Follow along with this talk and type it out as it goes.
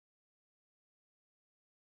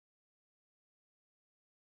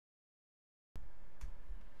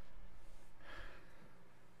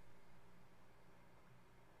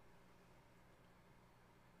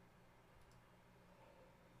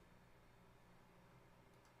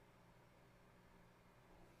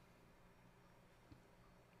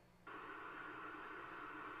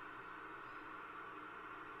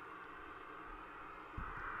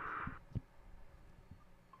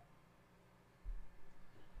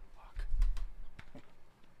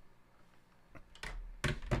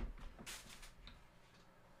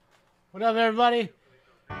What up, everybody?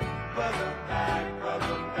 Welcome back,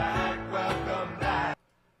 welcome back, welcome back.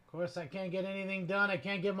 Of course, I can't get anything done. I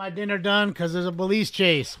can't get my dinner done because there's a police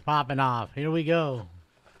chase popping off. Here we go.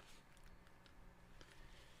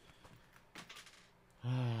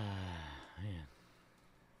 Man.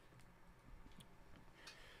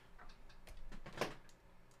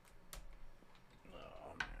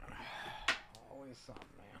 Oh, man. Always something,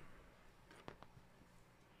 man.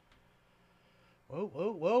 Whoa,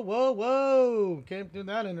 whoa, whoa, whoa, whoa. Came through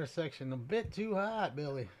that intersection. A bit too hot,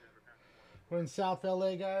 Billy. We're in South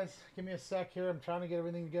LA, guys. Give me a sec here. I'm trying to get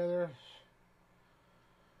everything together.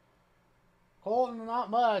 Cold and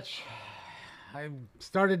not much. I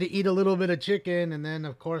started to eat a little bit of chicken, and then,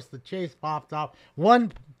 of course, the chase popped off.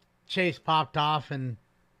 One chase popped off, and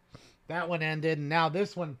that one ended, and now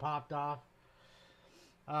this one popped off.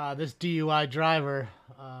 This DUI driver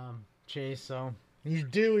chase, so he's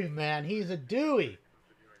Dewey, man. He's a Dewey.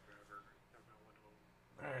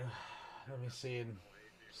 All right, let me see. In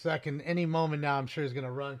second, any moment now, I'm sure he's going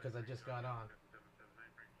to run because I just got on.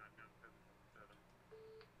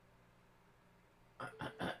 Now,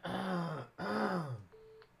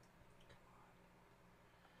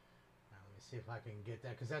 let me see if I can get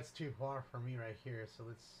that because that's too far for me right here. So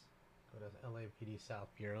let's go to LAPD South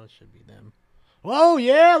Bureau. It should be them. Whoa,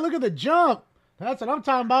 yeah, look at the jump. That's what I'm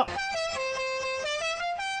talking about.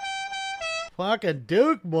 Fucking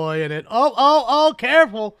Duke boy in it. Oh, oh, oh,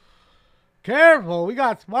 careful. Careful. We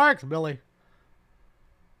got sparks, Billy.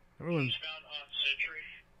 Everyone's... Eastbound on Century.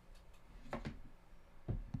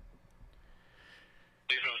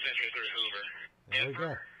 Eastbound Century through Hoover. There we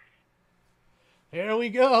go. Here we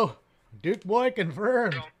go. Duke boy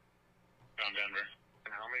confirmed. Down Denver.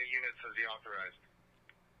 And how many units has he authorized?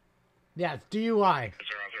 Yeah, it's DUI, Is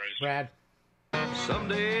there authorized? Brad.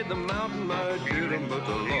 Someday the mountain might get him, but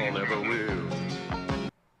the law never will.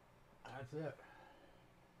 That's it.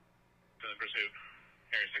 Pursuit.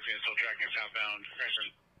 Area 16 is still tracking southbound.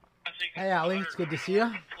 Hey, Ali, it's good to see you.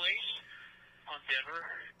 Place on Denver.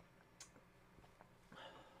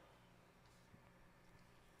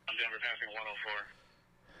 On Denver passing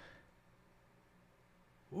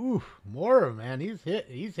 104. Ooh, more, man. He's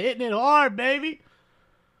hitting it hard, baby.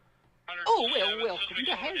 Oh, well, welcome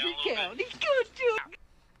to Hazard County. Good, good.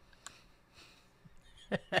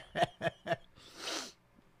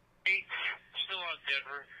 Still on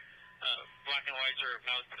Denver. Black and whites are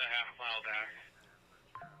about a half mile back.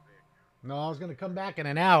 No, I was going to come back in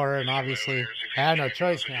an hour, and obviously I had no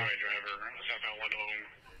choice now. Southbound 10.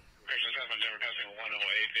 Southbound Denver passing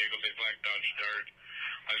 108. Vehicles a black Dodge Dart.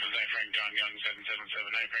 License 9 Frank John Young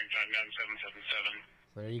 777. 9 Frank John Young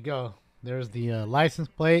 777. There you go. There's the license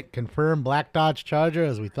plate, confirmed black Dodge Charger,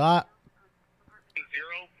 as we thought.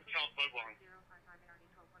 0 South Budwong.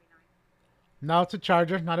 No, it's a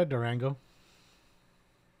Charger, not a Durango.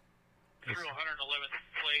 Through 111th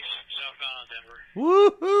place, southbound on Denver.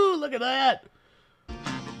 Woohoo! Look at that.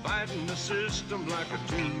 Fighting the system like a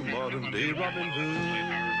true modern day Robin Hood.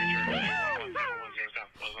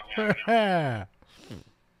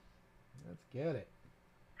 Let's get it.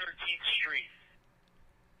 13th Street.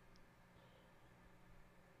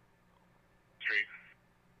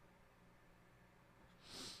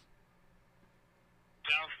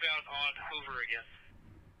 Southbound on Hoover again.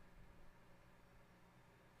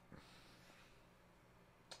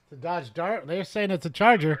 It's a Dodge Dart. They're saying it's a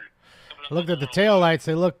Charger. I looked at the tail lights.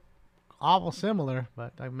 They look awful similar,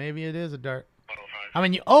 but maybe it is a Dart.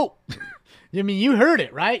 105. I mean, you heard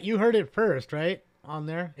it, right? You heard it first, right? On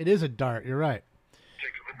there. It is a Dart. You're right.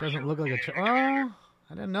 It doesn't look like a Oh, I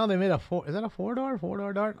didn't know they made a four. Is that a four-door?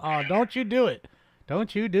 Four-door Dart? Oh, don't you do it.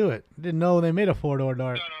 Don't you do it. Didn't know they made a four-door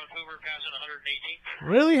Dart. Southbound on Hoover passing 118th.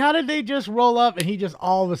 Really? How did they just roll up and he just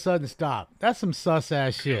all of a sudden stop? That's some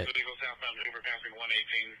sus-ass shit. Vehicle southbound Hoover passing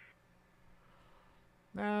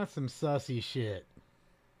 118. That's some sussy shit.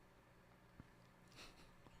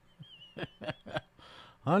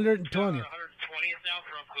 120. 120th now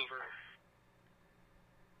from Hoover.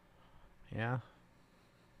 Yeah.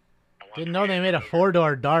 Didn't know they made a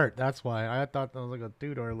four-door Dart. That's why. I thought that was like a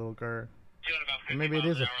two-door little car. Or maybe it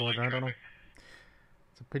is a four-door. I don't know.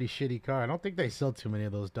 It's a pretty shitty car. I don't think they sell too many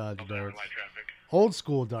of those Dodge Darts. Old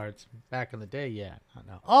school Darts. Back in the day, yeah. I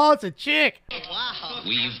know. Oh, it's a chick! Wow.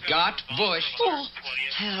 We've got Bush. Oh,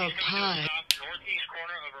 how pie. Northeast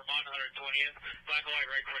corner of Vermont 120th. Black and white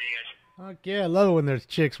right for you guys. Fuck yeah, I love it when there's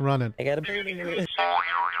chicks running. I got a baby.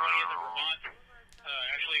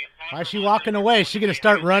 Why is she walking away? Is she going to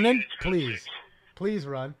start running? Please. Please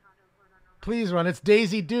run. Please run. It's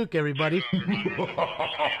Daisy Duke, everybody.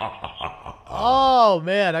 Oh,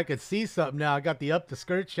 man. I could see something now. I got the up the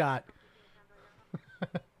skirt shot.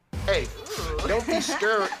 Hey, don't be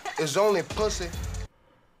scared. It's only pussy.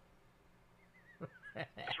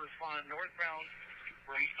 Respond northbound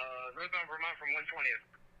Vermont from 120th.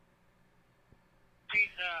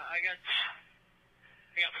 Please, I got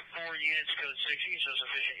 4 units, code 60, so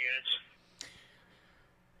sufficient units.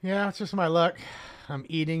 Yeah, it's just my luck. I'm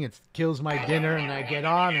eating, it kills my dinner, and I get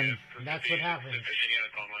on, and that's what happens. Sufficient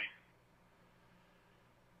units only.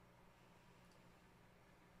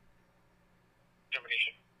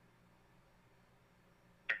 Termination.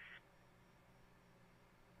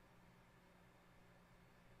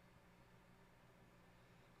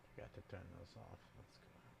 Got to turn those off. Let's go.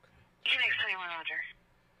 Okay. Unix 21, Roger.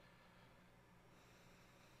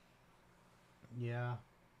 Yeah.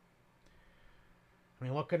 I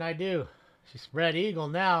mean, what can I do? She's spread eagle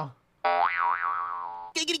now.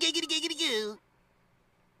 Giggity, giggity, giggity, goo.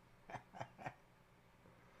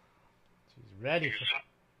 She's ready.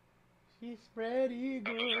 She's spread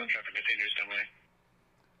eagle. Traffic continues, standby.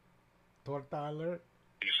 Torta alert.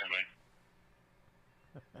 Continue,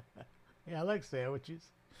 standby. Yeah, I like sandwiches.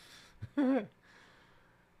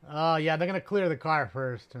 Oh, yeah, they're going to clear the car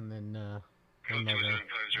first, and then they'll go.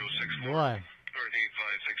 What?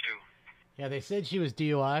 13562. Yeah, they said she was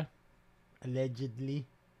DUI. Allegedly.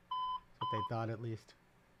 That's what they thought, at least.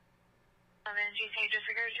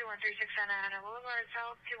 Disregard 2136 Santa Ana Boulevard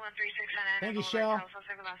South, 2136 Santa Ana Thank you, Boulevard Shell. South,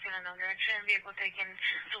 suspect lost in unknown direction, vehicle taken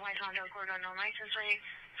to White Honda Accord, unknown license plate,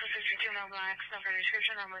 suspect 2 no black, no further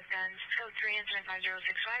description, on with guns, code 3 incident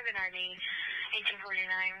 5065, NRD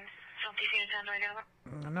 1849, Salty Phoenix, Ando, Idaho.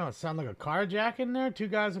 I know, it sounded like a carjack in there. Two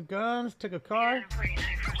guys with guns, took a car. 49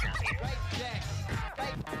 from Southeast.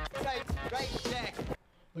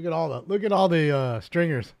 Look at all the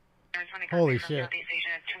stringers. Holy shit. Southeast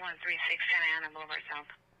Asia, 2136 Santa Ana Boulevard South.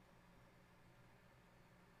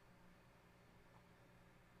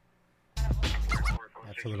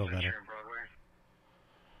 That's a little better.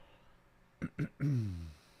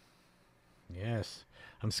 Yes.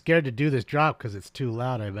 I'm scared to do this drop because it's too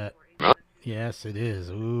loud, I bet. Yes, it is.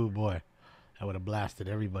 Ooh, boy. That would have blasted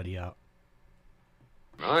everybody out.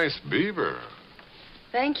 Nice beaver.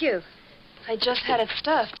 Thank you. I just had it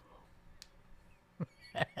stuffed.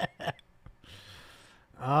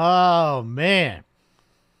 Oh, man.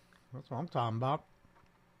 That's what I'm talking about.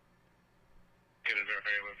 Get a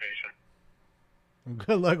verified location.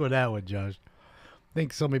 Good luck with that one, Josh. I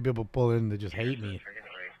think so many people pull in to just hate me.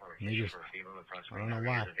 And they just, I don't know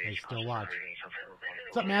why. They still watch.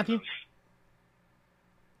 What's up, Matthew?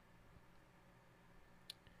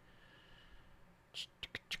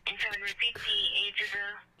 Repeat the age of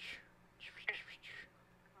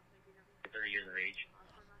the 30 years of age.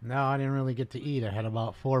 No, I didn't really get to eat. I had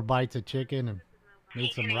about 4 bites of chicken and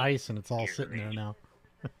made some rice, and it's all sitting there now.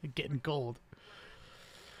 Getting cold.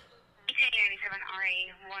 1887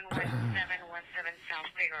 RA 11717 South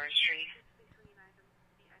Figueroa Street.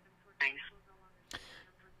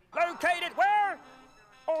 Located where?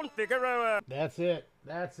 On Figueroa. That's it.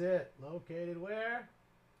 That's it. Located where?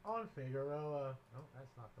 On Figueroa. No,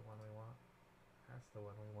 that's not the one we want. That's the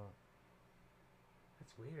one we want.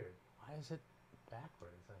 That's weird. Why is it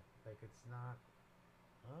backwards? Like it's not.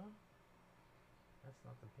 Huh? That's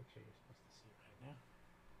not the picture you're supposed to see right now.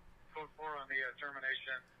 Code 4 on the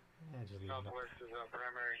termination. Yeah, just leave it up. Southwest is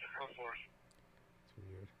primary. Code 4. It's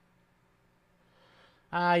weird.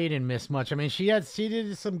 Ah, you didn't miss much. I mean, she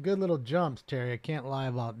did some good little jumps, Terry. I can't lie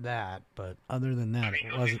about that. But other than that,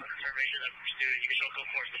 it wasn't.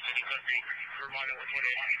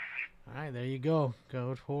 All right, there you go.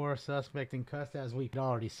 Code 4, suspect in custody, as we could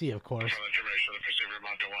already see, of course.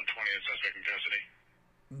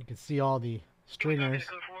 You can see all the stringers.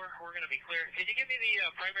 Code 4, we're going to be clear. Could you give me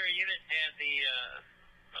the primary unit and the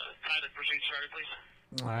time that proceed started, please?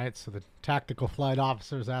 All right, so the tactical flight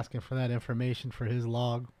officer is asking for that information for his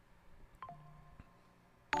log.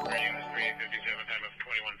 Rating is 3857, time of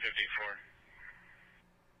 2154.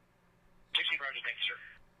 60 Roger, thanks, sir.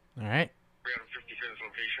 All right. 357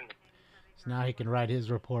 location. So now he can write his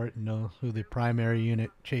report and know who the primary unit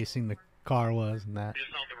chasing the car was and that. Just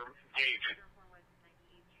not the gate.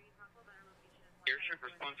 Airship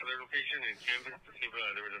response to their location and canvas to see if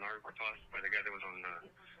there was an article tossed by the guy that was on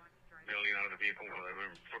bailing out of the vehicle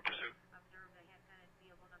for pursuit.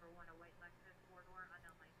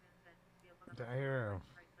 Did I hear an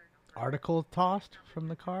article tossed from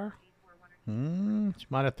the car? She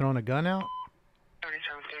might have thrown a gun out.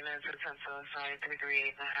 37 students at Sunset Side,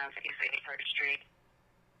 338 and a half East 83rd Street.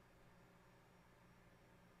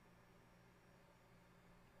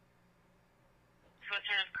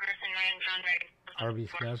 Footsteps of Carson Ryan John Ray.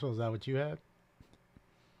 RV Special, is that what you had?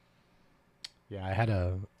 Yeah, I had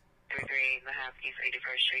a 338 and a half East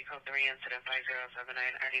 81st Street, code 3, incident 5079,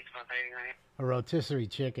 RD spot 39. A rotisserie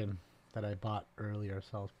chicken that I bought earlier,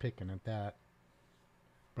 so I was picking at that.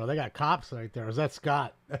 Bro, they got cops right there. Is that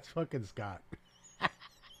Scott? That's fucking Scott.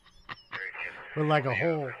 With like a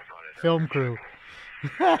whole film crew.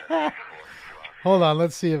 Hold on,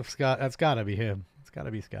 let's see if Scott. That's gotta be him. It's gotta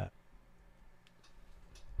be Scott.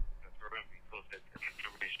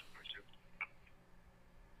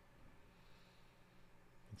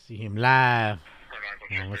 Let's see him live.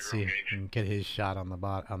 Now, let's see if we can get his shot on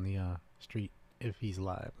the street if he's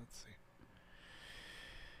live. Let's see.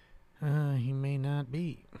 He may not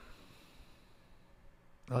be.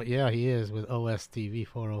 Oh yeah, he is with OSTV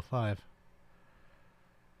 405.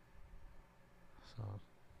 So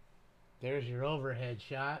there's your overhead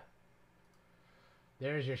shot.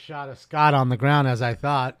 There's your shot of Scott on the ground, as I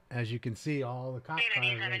thought. As you can see, all the cop cars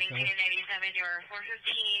right there. 97, your 415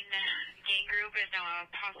 gang group is now a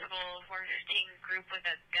possible 415 group with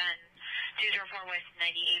a gun. 204 West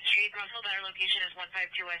 98th Street. Possible better location is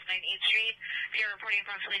 152 West 98th Street. If you're reporting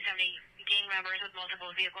approximately 70 gang members with multiple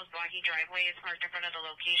vehicles blocking driveways parked in front of the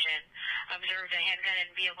location. Observed a handgun in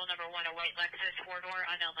vehicle number 1, a white Lexus 4-door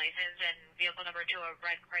unknown license, and vehicle number 2, a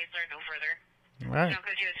red Chrysler, no further. All right. Now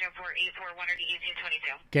code 204-841 or the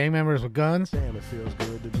EC22. Gang members with guns. Damn, it feels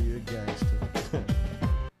good to be a gangster.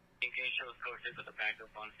 Engage shows posted with a backup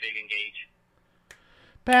on Big Engage.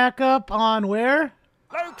 Back up on where?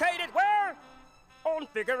 Located where? On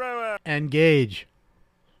Figueroa. Engage.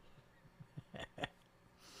 87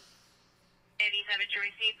 to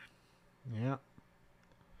receive. Yeah.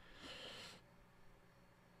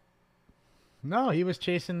 No, he was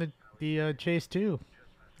chasing the chase too.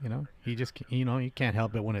 You know, he just, you know, you can't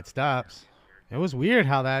help it when it stops. It was weird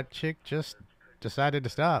how that chick just decided to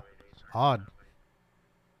stop. It's odd.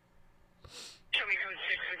 Show me code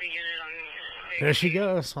 6 with the unit on. There she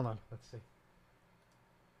goes. Hold on. Let's see.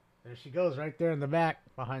 There she goes right there in the back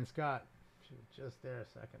behind Scott. She was just there a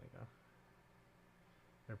second ago.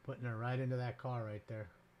 They're putting her right into that car right there.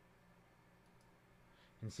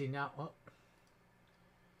 And see now, oh.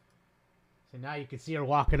 So now you can see her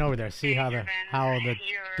walking over there. See how the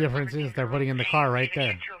difference is? They're putting in the car right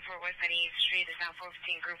there. 204 West 98th Street is now 14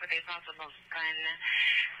 group with a possible gun.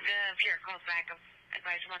 The Pierre calls back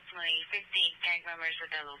advise approximately 15 gang members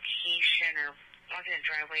with the location or blocking the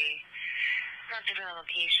driveway. Brought to the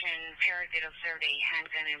location, Pierre did observe a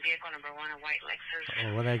handgun in vehicle number 1, a white Lexus.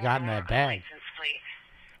 Oh, what they got in that bag? License plate.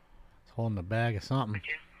 It's holding a bag of something.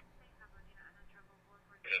 11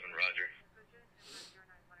 Roger.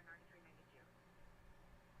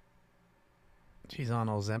 She's on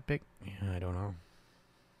Ozempic? Yeah, I don't know.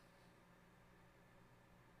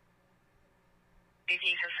 BP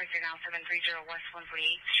suspect now 730 West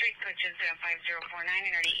 148th Street, switches to 5049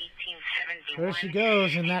 and already 1871. There she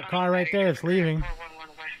goes in that car right there. It's leaving.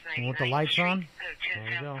 And with the lights on. There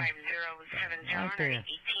you go. Right there.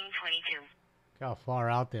 Look how far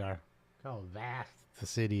out they are. Look how vast the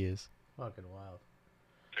city is. Fucking wild.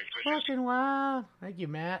 Fucking wild. Thank you,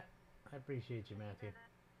 Matt. I appreciate you, Matthew.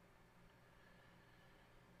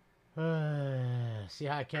 See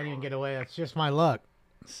how I can't even get away. That's just my luck.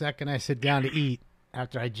 The second I sit down to eat,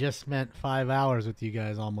 after I just spent 5 hours with you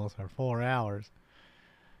guys almost, or 4 hours,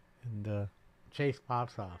 and chase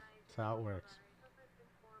pops off. That's how it works.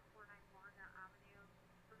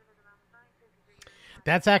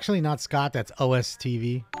 That's actually not Scott. That's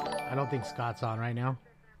OSTV. I don't think Scott's on right now.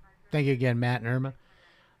 Thank you again, Matt and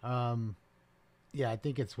Irma. Yeah, I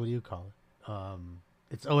think it's, what do you call it?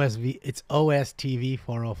 It's OSV. It's OSTV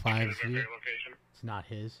 405's view. It's not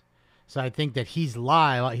his. So I think that he's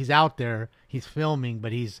live. He's out there. He's filming,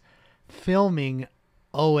 but he's filming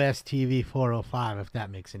OSTV 405, if that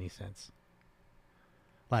makes any sense.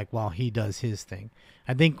 Like while he does his thing.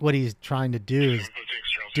 I think what he's trying to do is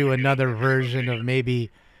do another version of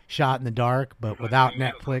maybe Shot in the Dark, but without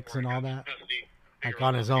Netflix and all that. Like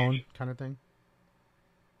on his own kind of thing.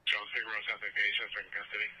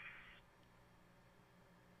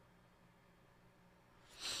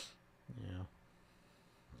 Yeah.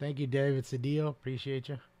 Thank you, David Cedillo. Appreciate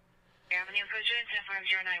you. Avenue Fusion,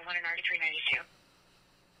 10509, 1 and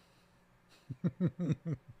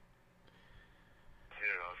 3392.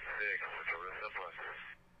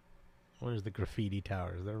 Where's the graffiti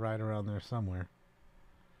towers? They're right around there somewhere.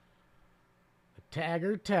 The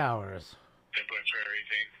Taggart Towers.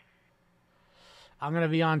 I'm going to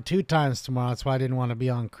be on 2 times tomorrow. That's why I didn't want to be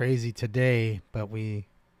on crazy today. But we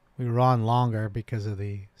were on longer because of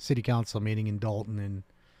the city council meeting in Dalton. And,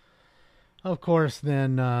 of course,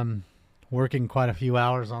 then working quite a few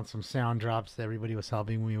hours on some sound drops that everybody was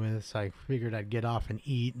helping me with. So I figured I'd get off and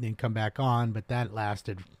eat and then come back on. But that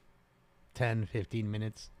lasted 10, 15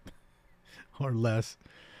 minutes or less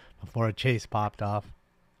before a chase popped off.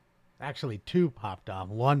 Actually, 2 popped off.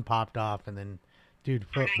 1 popped off, and then dude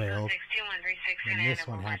foot bailed. And this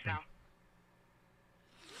one happened.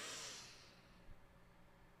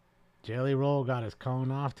 Jelly Roll got his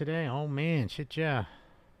cone off today. Oh, man. Shit, yeah.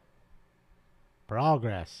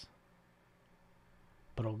 Progreso.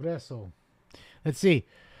 Let's see.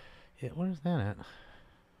 Where's that at?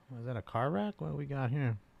 Was that a car wreck? What do we got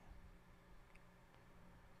here?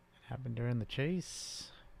 It happened during the chase.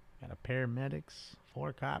 Got a paramedics,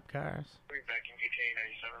 4 cop cars.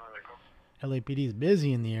 LAPD's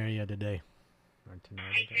busy in the area today. Or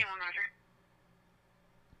tonight, I guess.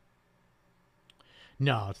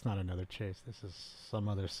 No, it's not another chase. This is some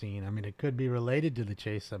other scene. I mean, it could be related to the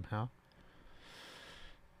chase somehow.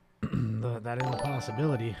 That is a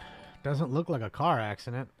possibility. Doesn't look like a car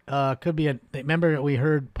accident. Could be a... Remember we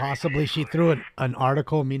heard possibly she threw an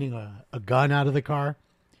article, meaning a gun out of the car?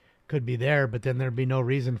 Could be there, but then there'd be no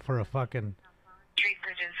reason for a fucking...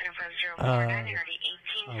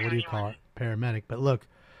 what do you call it? Paramedic. But look,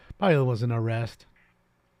 probably was an arrest.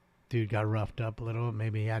 Dude got roughed up a little.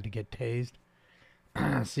 Maybe he had to get tased.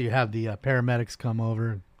 So you have the paramedics come over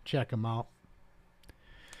and check him out.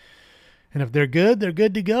 And if they're good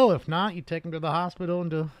to go. If not, you take them to the hospital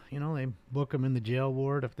and they book them in the jail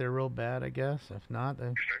ward if they're real bad, I guess. If not,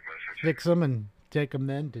 they fix them and take them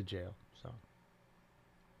then to jail. So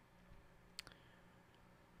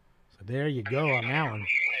there you go on that one.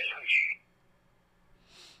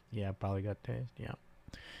 Yeah, probably got tased. Yeah.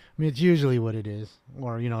 I mean, it's usually what it is.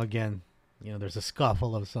 Or, again, there's a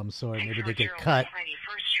scuffle of some sort. Maybe they get cut.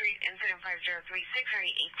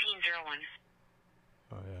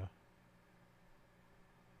 Oh, yeah.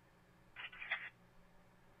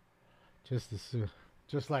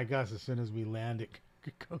 Just like us, as soon as we land, it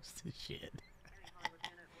goes to shit.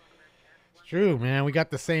 It's true, man. We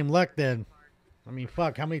got the same luck then. I mean,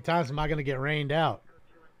 fuck, how many times am I going to get rained out?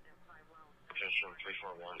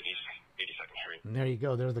 And there you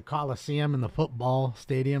go. There's the Coliseum and the football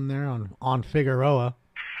stadium there on Figueroa.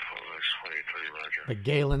 The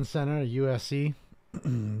Galen Center, USC.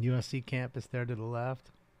 USC campus there to the left.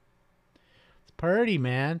 It's purty,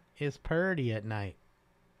 man. It's purty at night.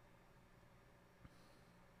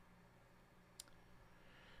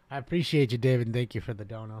 I appreciate you, David, and thank you for the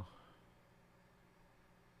dono.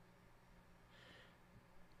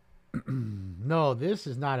 No, this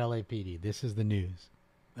is not LAPD. This is the news.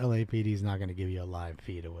 LAPD is not going to give you a live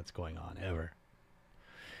feed of what's going on, ever.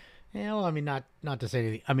 Yeah, well, I mean, not to say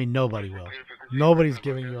anything. I mean, nobody will. Nobody's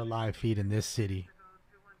giving you a live feed in this city.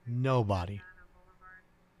 Nobody.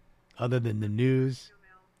 Other than the news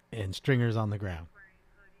and stringers on the ground.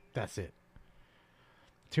 That's it.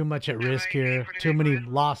 Too much at risk here. Too many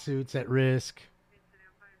lawsuits at risk.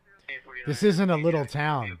 This isn't a little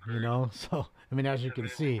town, So, I mean, as you can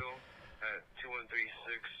see.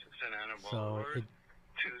 So, two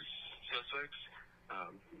suspects,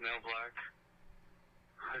 male black,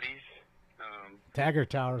 hoodies. Tagger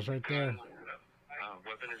Tower's right there.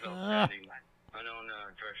 Weapon is outstanding. Unknown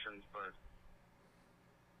directions,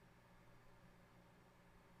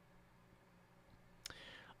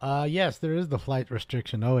 but... yes, there is the flight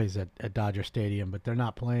restriction always at Dodger Stadium, but they're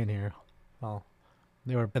not playing here. Well,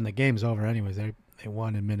 and the game's over anyways. They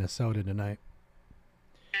won in Minnesota tonight.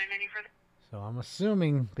 So I'm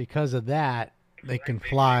assuming because of that, they can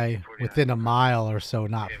fly within a mile or so,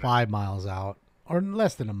 not 5 miles out. Or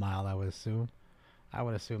less than a mile, I would assume. I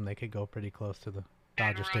would assume they could go pretty close to the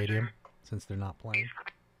Dodger Stadium since they're not playing.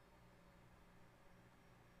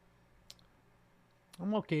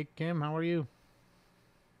 I'm okay, Kim. How are you?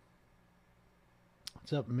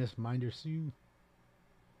 What's up, Miss Minder Sue?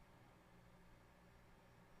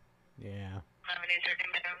 Yeah.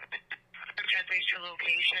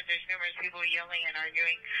 There's numerous people yelling and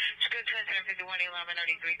arguing.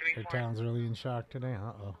 Your town's really in shock today.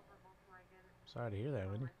 Uh-oh. Sorry to hear that,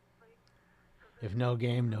 Winnie. If no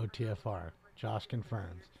game, no TFR. Josh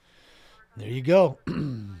confirms. There you go.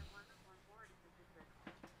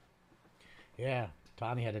 Yeah,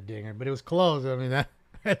 Tawny had a dinger, but it was close. I mean, that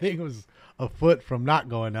thing was a foot from not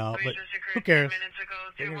going out, but who cares?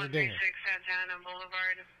 Dinger's a dinger.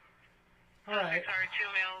 All right. Two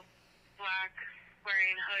male black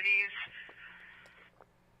wearing hoodies.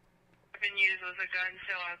 Been used with a gun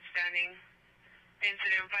still outstanding.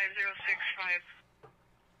 Incident 5065.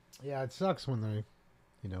 Yeah, it sucks when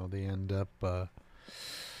they end up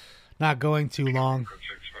not going too long.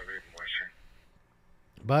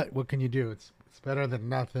 But what can you do? It's better than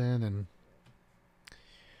nothing, and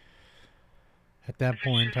at that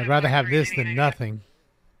point, I'd rather have this than nothing.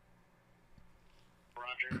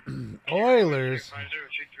 Roger. Oilers.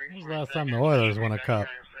 When was the last time the Oilers won a cup?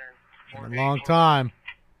 In a long time.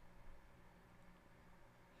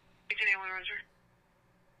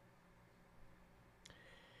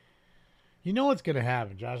 You know what's gonna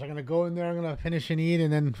happen, Josh? I'm gonna go in there, I'm gonna finish and eat,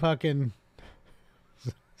 and then fucking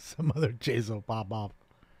some other Jays will pop up.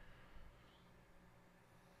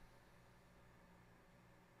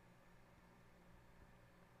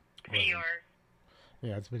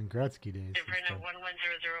 Yeah, it's been Gretzky days. 1100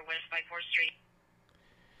 West by 4th Street.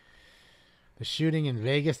 The shooting in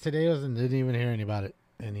Vegas today didn't even hear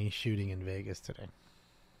any shooting in Vegas today.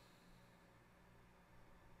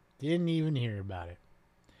 Didn't even hear about it.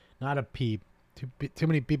 Not a peep. Too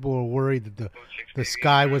many people were worried that the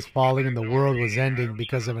sky was falling and the world was ending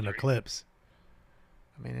because of an eclipse.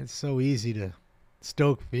 I mean, it's so easy to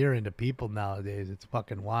stoke fear into people nowadays. It's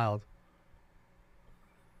fucking wild.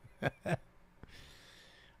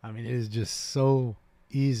 I mean, it is just so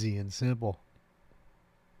easy and simple.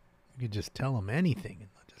 You could just tell them anything and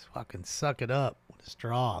they'll just fucking suck it up with a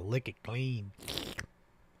straw, lick it clean.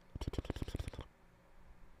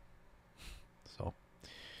 So,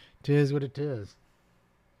 it is what it is.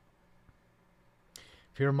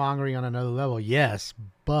 Fear-mongering on another level, yes,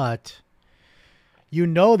 but you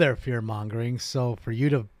know they're fear-mongering, so for you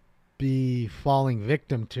to be falling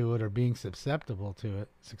victim to it or being susceptible to it,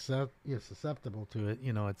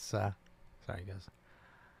 you know, it's sorry guys.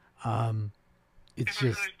 It's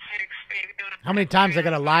just, how many times I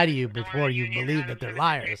gotta lie to you before you believe that they're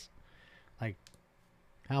liars? Like,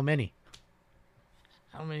 how many?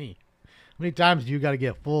 How many times do you gotta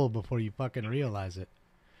get fooled before you fucking realize it?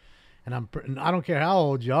 And I don't care how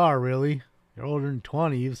old you are, really. You're older than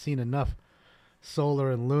 20. You've seen enough solar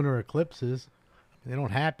and lunar eclipses. They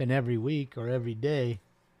don't happen every week or every day.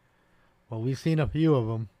 Well, we've seen a few of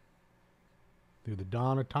them through the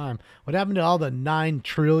dawn of time. What happened to all the 9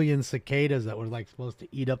 trillion cicadas that were like supposed to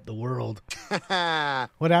eat up the world?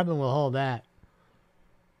 What happened with all that?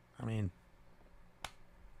 I mean,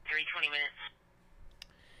 3:20 minutes.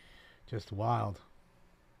 Just wild.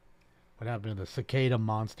 What happened to the cicada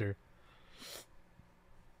monster?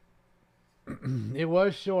 It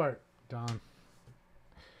was short, Don.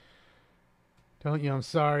 Don't you? I'm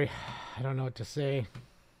sorry. I don't know what to say.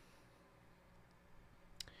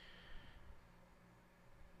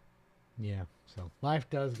 Yeah, so life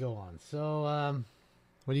does go on. So,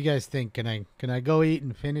 what do you guys think? Can I go eat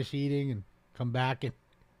and finish eating and come back? And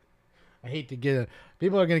I hate to get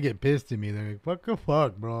people are gonna get pissed at me. They're like, "What the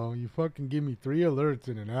fuck, bro? You fucking give me 3 alerts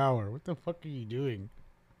in an hour. What the fuck are you doing?"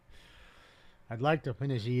 I'd like to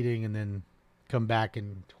finish eating and then come back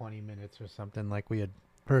in 20 minutes or something like we had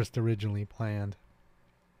first originally planned.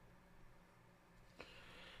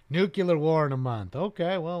 Nuclear war in a month.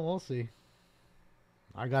 Okay, well, we'll see.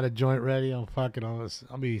 I got a joint ready. I'll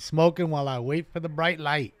be smoking while I wait for the bright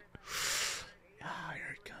light. Ah,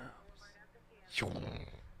 here it comes.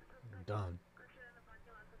 I'm done.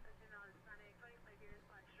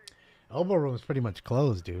 Elbow room's pretty much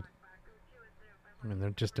closed, dude. I mean,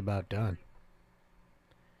 they're just about done.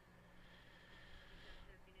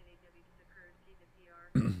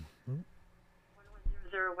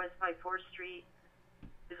 West by 4th Street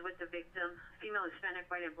is with the victim. Female Hispanic,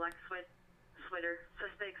 white and black sweater.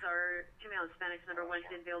 Suspects are female Hispanics, number 1,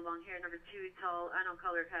 thin veil, long hair, number 2, tall, unknown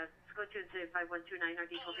color, has go to incident 5129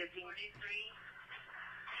 RD 415.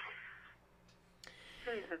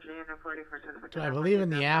 Do I believe in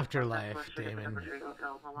the afterlife, Damon?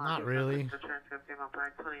 Not really.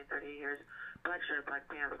 Black shirt, black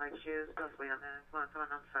pants, black shoes, possibly on the influence of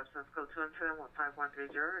unknown substance. Go to incident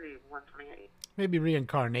 15130 128. Maybe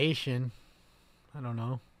reincarnation. I don't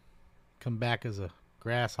know. Come back as a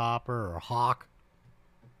grasshopper or a hawk.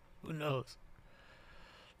 Who knows?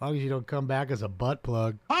 As long as you don't come back as a butt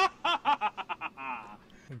plug. I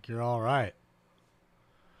think you're all right.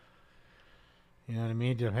 You know what I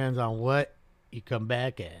mean? Depends on what you come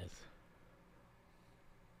back as.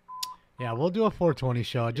 Yeah, we'll do a 420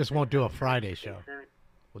 show. I just won't do a Friday show.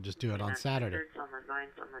 We'll just do it on Saturday. Someone's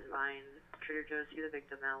line. Trader Joe's, see the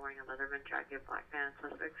victim now wearing a Leatherman jacket, black pants.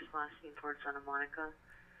 Suspects last seen towards Santa Monica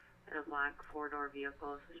in a black 4-door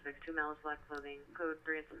vehicle. Suspects 2 males, black clothing. Code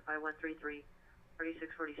 35133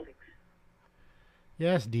 3646.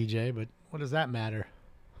 Yes, DJ, but what does that matter?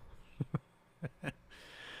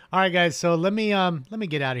 All right, guys. So let me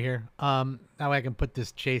get out of here. That way I can put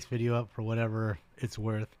this chase video up for whatever it's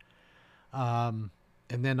worth. And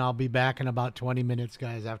then I'll be back in about 20 minutes,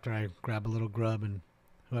 guys, after I grab a little grub, and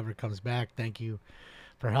whoever comes back, thank you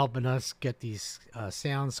for helping us get these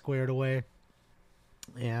sounds squared away.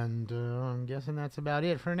 And I'm guessing that's about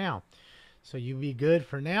it for now. So you be good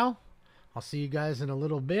for now. I'll see you guys in a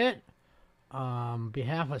little bit.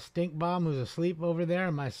 Behalf of Stink Bomb, who's asleep over there,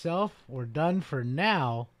 and myself, we're done for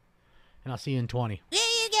now. And I'll see you in 20.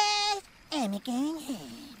 See you guys. I'm going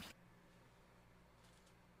home.